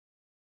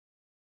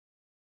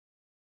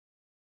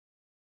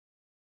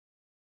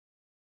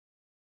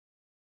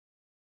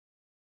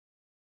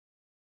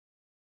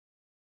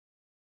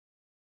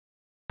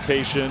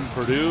location.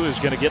 Purdue is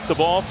going to get the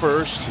ball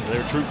first.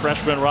 Their true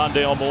freshman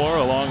Rondale Moore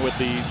along with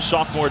the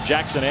sophomore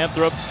Jackson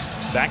Anthrop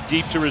back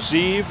deep to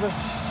receive.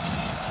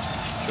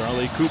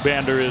 Charlie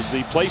Kubander is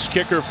the place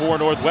kicker for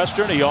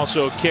Northwestern. He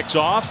also kicks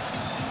off.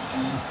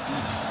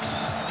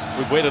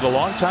 We've waited a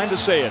long time to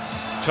say it.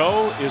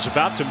 Toe is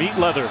about to meet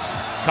leather.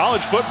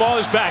 College football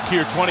is back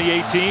here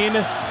 2018.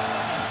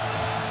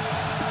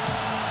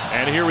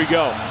 And here we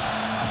go.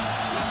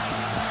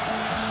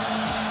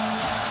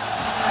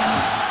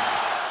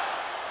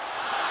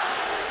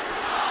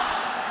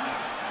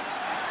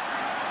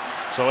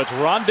 So it's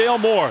Rondale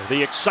Moore,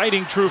 the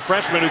exciting true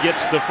freshman, who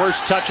gets the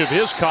first touch of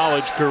his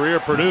college career.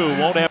 Purdue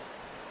won't have.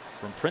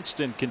 From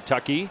Princeton,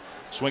 Kentucky,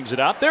 swings it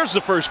out. There's the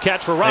first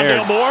catch for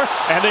Rondale Moore,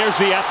 and there's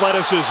the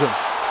athleticism.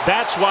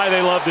 That's why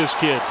they love this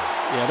kid.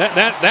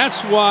 Yeah, that's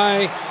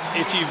why,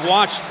 if you've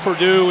watched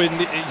Purdue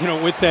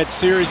and with that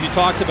series you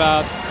talked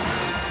about,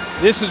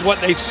 this is what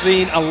they've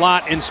seen a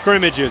lot in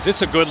scrimmages.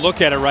 It's a good look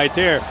at it right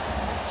there.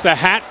 It's the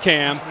hat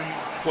cam.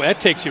 Boy,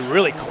 that takes you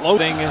really close.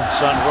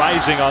 Sun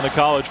rising on the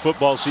college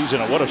football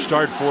season. And what a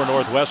start for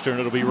Northwestern.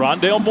 It'll be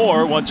Rondale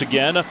Moore once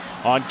again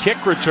on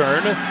kick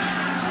return.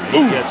 He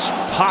gets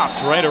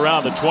popped right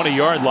around the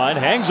 20-yard line.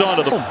 Hangs on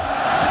to the.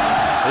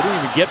 They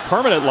didn't even get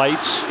permanent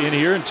lights in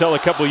here until a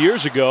couple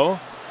years ago.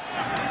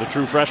 The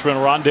true freshman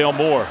Rondale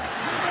Moore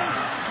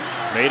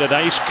made a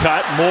nice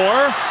cut.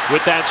 Moore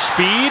with that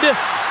speed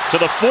to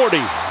the 40,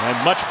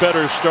 and much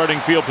better starting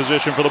field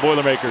position for the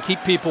Boilermakers.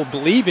 Keep people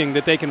believing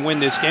that they can win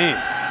this game.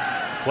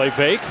 Play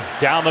fake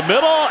down the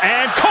middle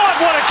and caught.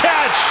 What a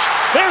catch!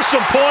 There's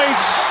some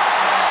points.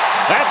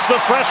 That's the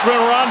freshman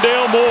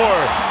Rondale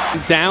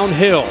Moore.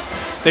 Downhill.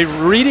 They're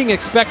reading,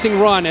 expecting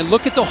run, and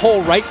look at the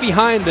hole right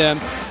behind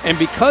them. And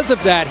because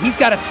of that, he's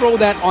got to throw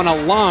that on a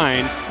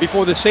line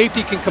before the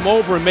safety can come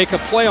over and make a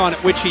play on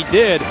it, which he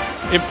did.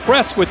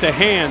 Impressed with the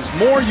hands.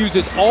 Moore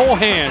uses all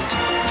hands.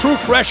 True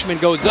freshman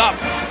goes up,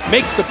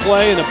 makes the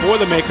play, and the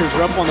Boilermakers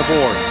are up on the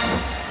board.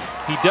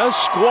 He does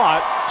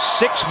squat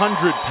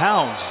 600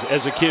 pounds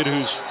as a kid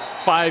who's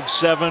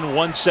 5'7",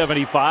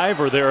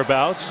 175 or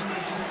thereabouts.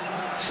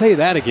 Say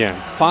that again.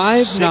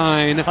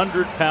 5'9",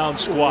 600-pound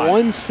squat.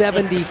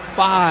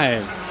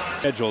 175.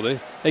 Schedule.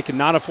 They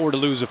cannot afford to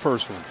lose the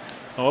first one.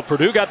 Well,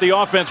 Purdue got the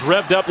offense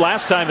revved up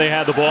last time they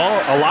had the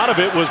ball. A lot of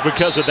it was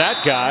because of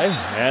that guy.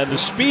 And the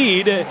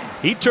speed,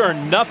 he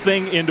turned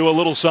nothing into a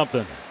little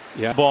something.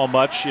 Yeah. Ball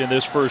much in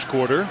this first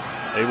quarter.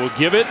 They will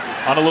give it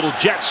on a little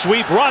jet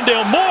sweep.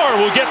 Rondale Moore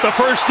will get the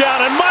first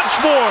down and much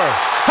more.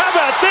 How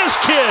about this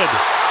kid?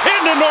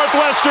 Into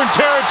Northwestern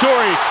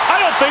territory. I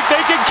don't think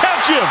they can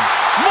catch him.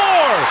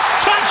 Moore,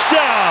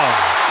 touchdown.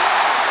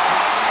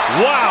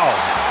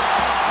 Wow.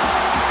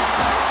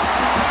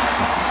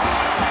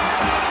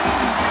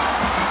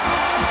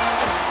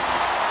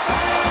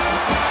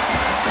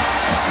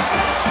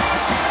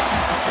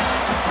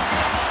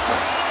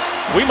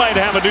 We might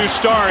have a new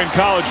star in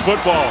college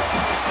football.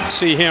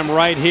 See him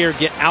right here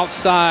get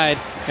outside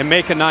and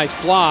make a nice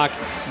block.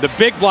 The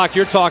big block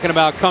you're talking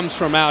about comes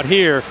from out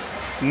here.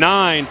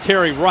 9,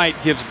 Terry Wright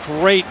gives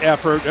great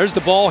effort. There's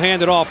the ball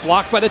handed off,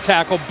 blocked by the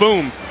tackle.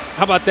 Boom.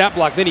 How about that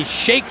block? Then he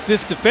shakes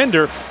this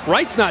defender.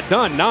 Wright's not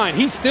done. 9,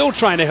 he's still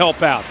trying to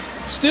help out.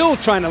 Still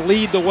trying to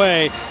lead the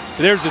way.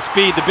 There's the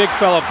speed. The big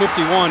fellow,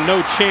 51,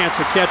 no chance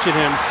of catching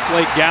him.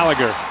 Blake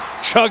Gallagher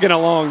chugging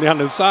along down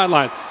the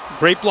sideline.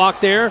 Great block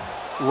there.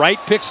 Wright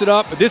picks it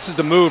up. But this is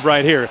the move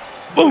right here.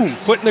 Boom,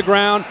 foot in the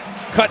ground,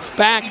 cuts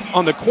back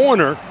on the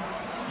corner.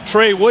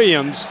 Trey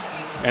Williams,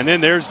 and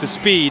then there's the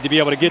speed to be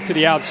able to get to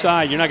the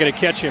outside. You're not going to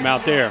catch him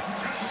out there.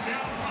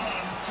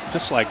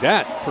 Just like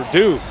that,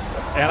 Purdue.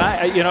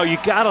 And you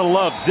got to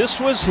love,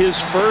 this was his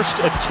first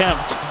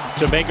attempt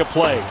to make a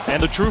play.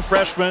 And the true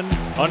freshman,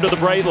 under the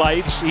bright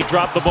lights, he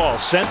dropped the ball.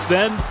 Since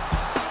then,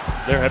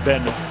 there have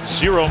been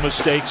 0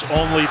 mistakes,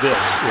 only this.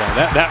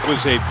 Yeah, that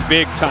was a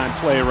big-time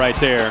play right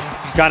there.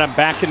 Got him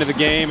back into the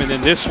game, and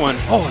then this one,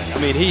 I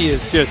mean,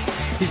 he's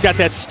got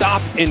that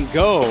stop and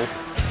go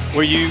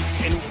where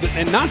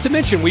and not to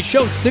mention, we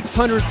showed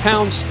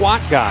 600-pound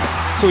squat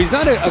guy. So he's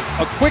not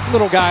a quick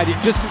little guy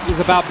that just is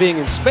about being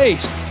in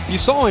space. You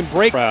saw him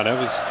break. That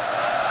was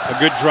a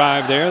good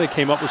drive there. They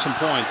came up with some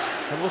points.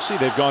 And we'll see.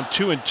 They've gone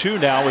 2-2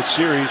 now with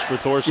series for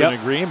Thorson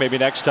and Green. Maybe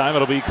next time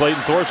it'll be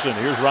Clayton Thorson.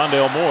 Here's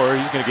Rondale Moore.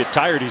 He's going to get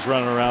tired. He's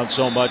running around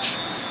so much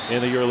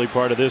in the early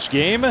part of this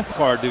game.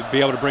 Hard to be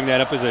able to bring that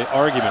up as an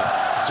argument.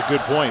 It's a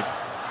good point.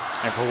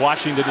 And for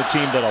Washington, a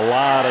team that a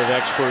lot of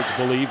experts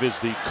believe is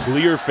the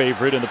clear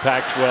favorite in the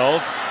Pac-12,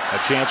 a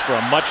chance for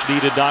a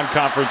much-needed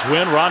non-conference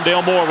win.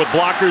 Rondale Moore with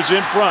blockers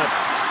in front.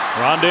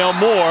 Rondale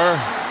Moore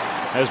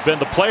has been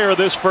the player of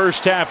this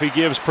first half. He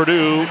gives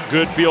Purdue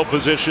good field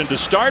position to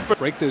start. But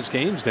break those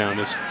games down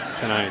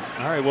tonight.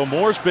 All right, well,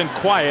 Moore's been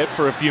quiet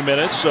for a few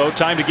minutes, so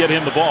time to get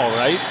him the ball,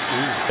 right?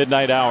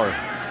 Midnight hour.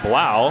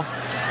 Blau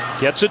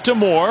gets it to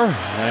Moore,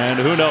 and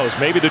who knows,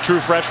 maybe the true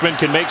freshman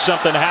can make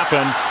something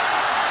happen.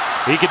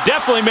 He could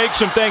definitely make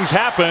some things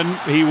happen.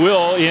 He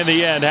will, in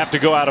the end, have to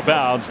go out of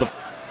bounds. The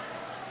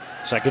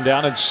 2nd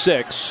down and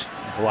 6.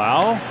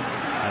 Blau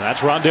And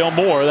that's Rondale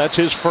Moore. That's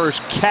his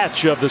first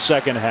catch of the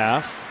second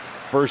half.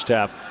 First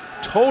half.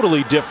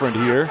 Totally different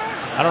here.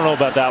 I don't know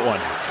about that one.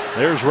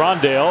 There's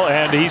Rondale,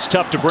 and he's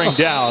tough to bring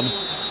down.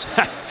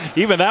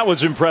 Even that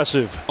was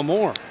impressive.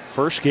 Moore.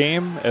 First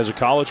game as a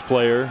college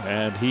player,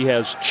 and he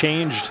has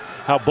changed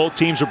how both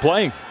teams are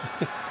playing.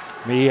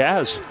 He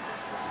has.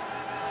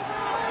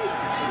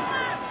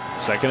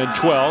 2nd and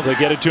 12. They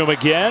get it to him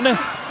again.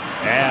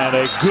 And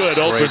a good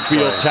open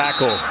field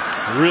tackle.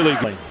 Really.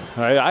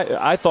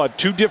 I thought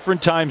 2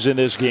 different times in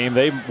this game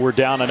they were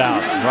down and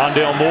out.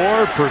 Rondale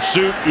Moore,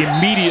 pursuit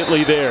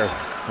immediately there.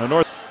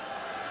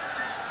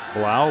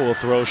 Blau will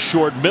throw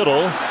short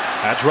middle.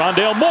 That's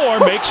Rondale Moore,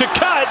 makes a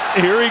cut.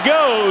 Here he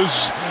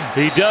goes.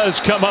 He does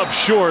come up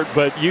short,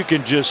 but you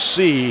can just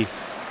see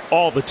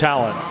all the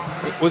talent.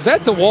 Was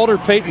that the Walter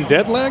Payton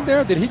dead leg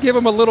there? Did he give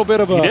him a little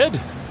bit of a... He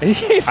did. He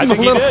gave him I think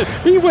a little, he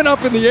did. He went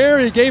up in the air.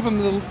 He gave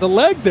him the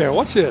leg there.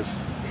 Watch this.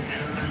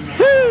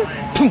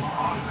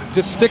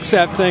 Just sticks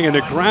that thing in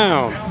the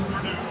ground.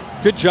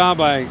 Good job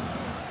by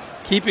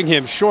keeping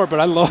him short,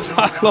 but I love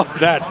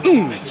that.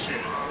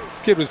 This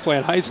kid was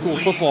playing high school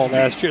football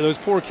last year. Those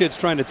poor kids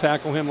trying to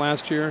tackle him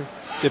last year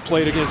that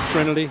played against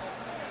Trinity.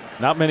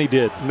 Not many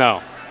did.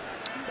 No.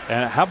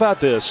 And how about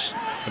this?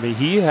 I mean,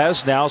 he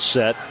has now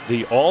set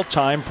the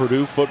all-time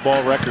Purdue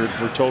football record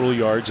for total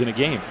yards in a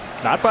game.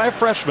 Not by a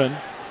freshman,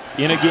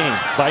 in a game.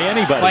 By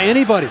anybody. By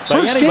anybody.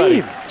 First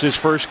game. It's his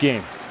first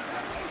game.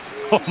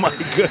 Oh, my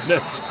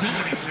goodness.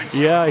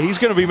 Yeah, he's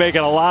going to be making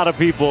a lot of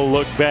people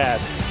look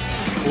bad.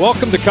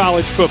 Welcome to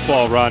college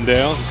football,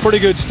 Rondale. Pretty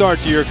good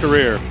start to your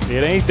career.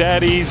 It ain't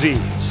that easy.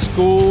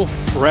 School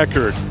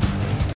record.